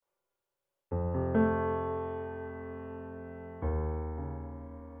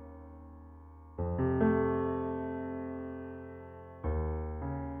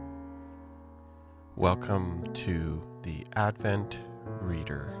Welcome to the Advent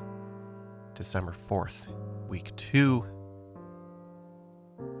Reader, December 4th, week 2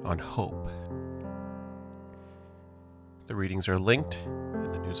 on hope. The readings are linked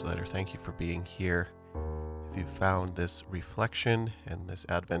in the newsletter. Thank you for being here. If you found this reflection and this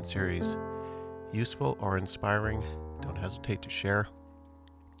Advent series useful or inspiring, don't hesitate to share.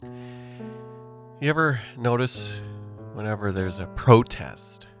 You ever notice whenever there's a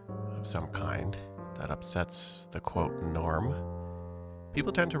protest of some kind that upsets the quote norm,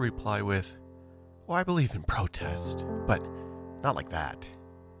 people tend to reply with, "Well, I believe in protest, but not like that."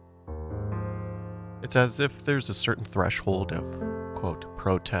 It's as if there's a certain threshold of quote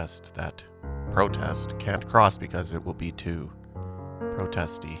protest that protest can't cross because it will be too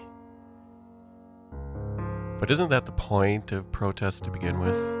protesty. But isn't that the point of protest to begin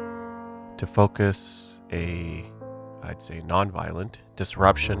with? To focus I'd say nonviolent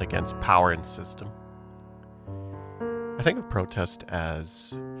disruption against power and system. I think of protest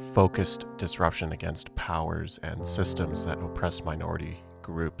as focused disruption against powers and systems that oppress minority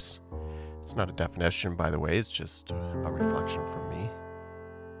groups. It's not a definition, by the way, it's just a reflection from me.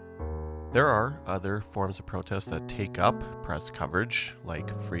 There are other forms of protest that take up press coverage, like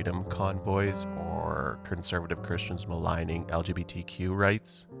freedom convoys or conservative Christians maligning LGBTQ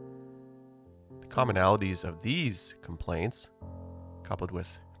rights. The commonalities of these complaints, coupled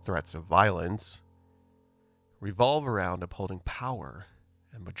with threats of violence, revolve around upholding power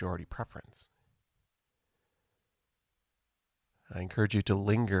and majority preference. I encourage you to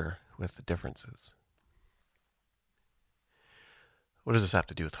linger with the differences. What does this have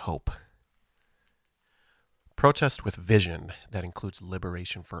to do with hope? Protest with vision that includes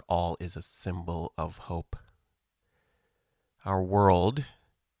liberation for all is a symbol of hope. Our world,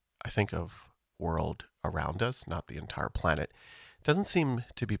 I think of world around us, not the entire planet, doesn't seem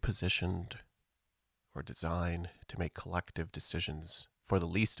to be positioned or designed to make collective decisions for the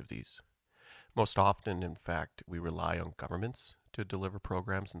least of these. Most often, in fact, we rely on governments to deliver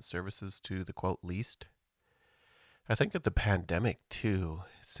programs and services to the quote least. I think of the pandemic too,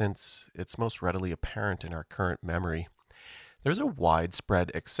 since it's most readily apparent in our current memory. There's a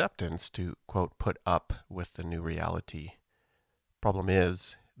widespread acceptance to quote put up with the new reality. Problem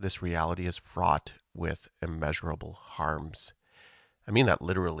is, this reality is fraught with immeasurable harms. I mean that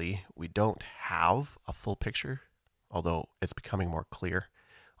literally. We don't have a full picture, although it's becoming more clear,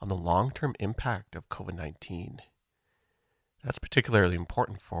 on the long-term impact of COVID-19. That's particularly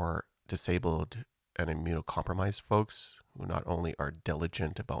important for disabled and immunocompromised folks who not only are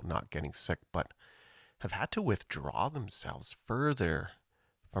diligent about not getting sick, but have had to withdraw themselves further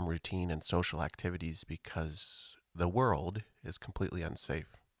from routine and social activities because the world is completely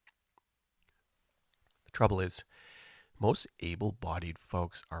unsafe. The trouble is, most able-bodied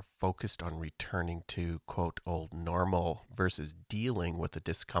folks are focused on returning to, quote, old normal versus dealing with the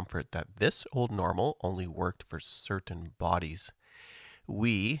discomfort that this old normal only worked for certain bodies.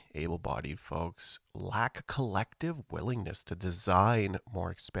 We, able-bodied folks, lack a collective willingness to design more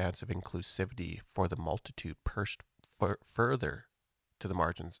expansive inclusivity for the multitude pushed further to the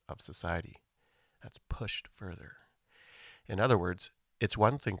margins of society. That's pushed further. In other words, it's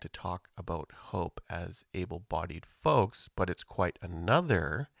one thing to talk about hope as able-bodied folks, but it's quite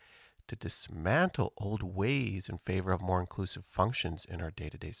another to dismantle old ways in favor of more inclusive functions in our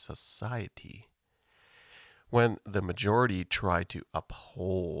day-to-day society. When the majority try to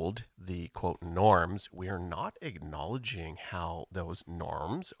uphold the, quote, norms, we are not acknowledging how those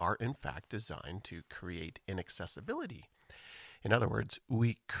norms are in fact designed to create inaccessibility. In other words,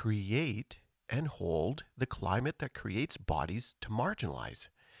 we create and hold the climate that creates bodies to marginalize,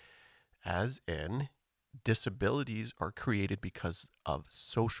 as in disabilities are created because of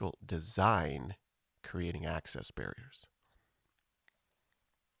social design creating access barriers.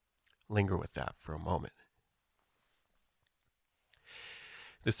 Linger with that for a moment.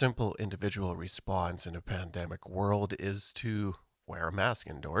 The simple individual response in a pandemic world is to wear a mask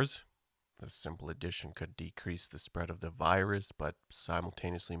indoors. This simple addition could decrease the spread of the virus, but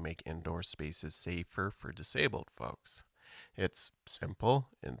simultaneously make indoor spaces safer for disabled folks. It's simple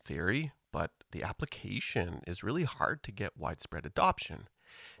in theory, but the application is really hard to get widespread adoption.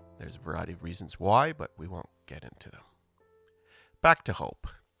 There's a variety of reasons why, but we won't get into them. Back to hope.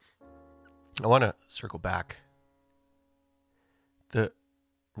 I want to circle back. The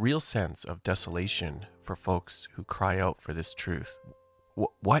real sense of desolation for folks who cry out for this truth.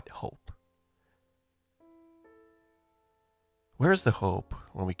 What hope? Where is the hope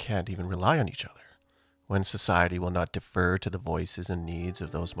when we can't even rely on each other? When society will not defer to the voices and needs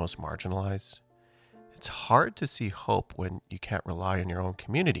of those most marginalized? It's hard to see hope when you can't rely on your own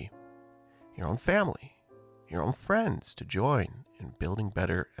community. your own family, your own friends to join in building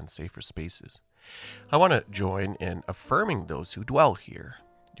better and safer spaces. I want to join in affirming those who dwell here.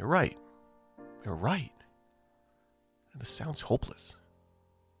 You're right. You're right. This sounds hopeless.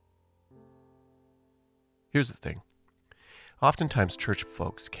 Here's the thing. Oftentimes, church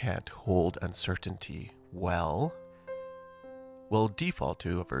folks can't hold uncertainty well. Will default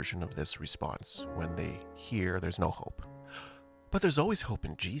to a version of this response when they hear there's no hope. But there's always hope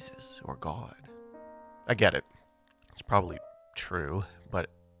in Jesus or God. I get it. It's probably true, but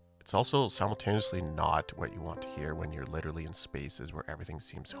it's also simultaneously not what you want to hear when you're literally in spaces where everything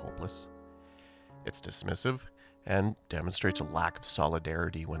seems hopeless. It's dismissive and demonstrates a lack of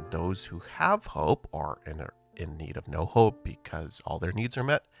solidarity when those who have hope are in need of no hope because all their needs are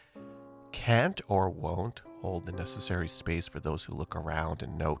met, can't or won't hold the necessary space for those who look around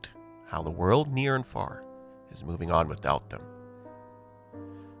and note how the world near and far is moving on without them.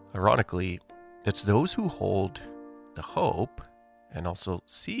 Ironically, it's those who hold the hope and also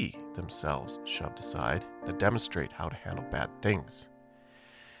see themselves shoved aside that demonstrate how to handle bad things.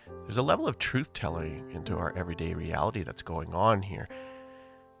 There's a level of truth-telling into our everyday reality that's going on here.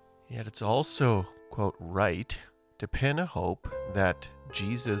 Yet it's also, quote, right to pin a hope that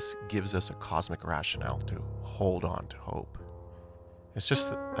Jesus gives us a cosmic rationale to hold on to hope. It's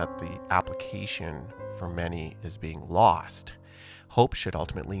just that the application for many is being lost. Hope should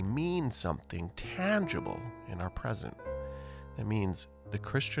ultimately mean something tangible in our present. It means the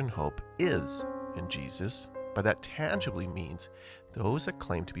Christian hope is in Jesus, but that tangibly means those that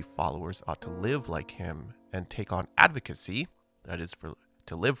claim to be followers ought to live like him and take on advocacy, that is,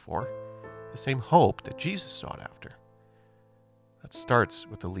 to live for, the same hope that Jesus sought after. That starts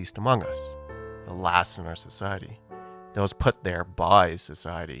with the least among us, the last in our society, those put there by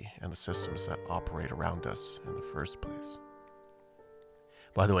society and the systems that operate around us in the first place.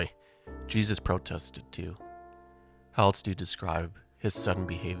 By the way, Jesus protested too. How else do you describe his sudden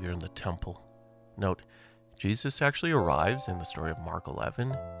behavior in the temple? Note, Jesus actually arrives in the story of Mark 11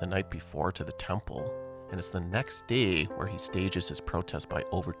 the night before to the temple, and it's the next day where he stages his protest by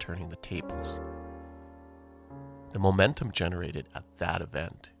overturning the tables. The momentum generated at that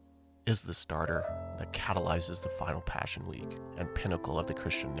event is the starter that catalyzes the final Passion Week and pinnacle of the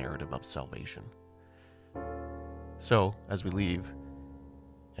Christian narrative of salvation. So, as we leave,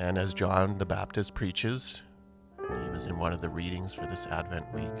 and as John the Baptist preaches, he was in one of the readings for this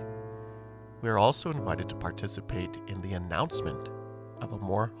Advent week, we are also invited to participate in the announcement of a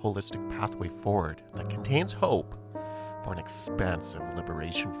more holistic pathway forward that contains hope for an expansive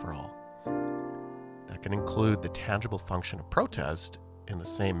liberation for all. That can include the tangible function of protest in the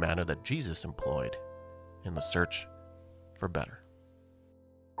same manner that Jesus employed in the search for better.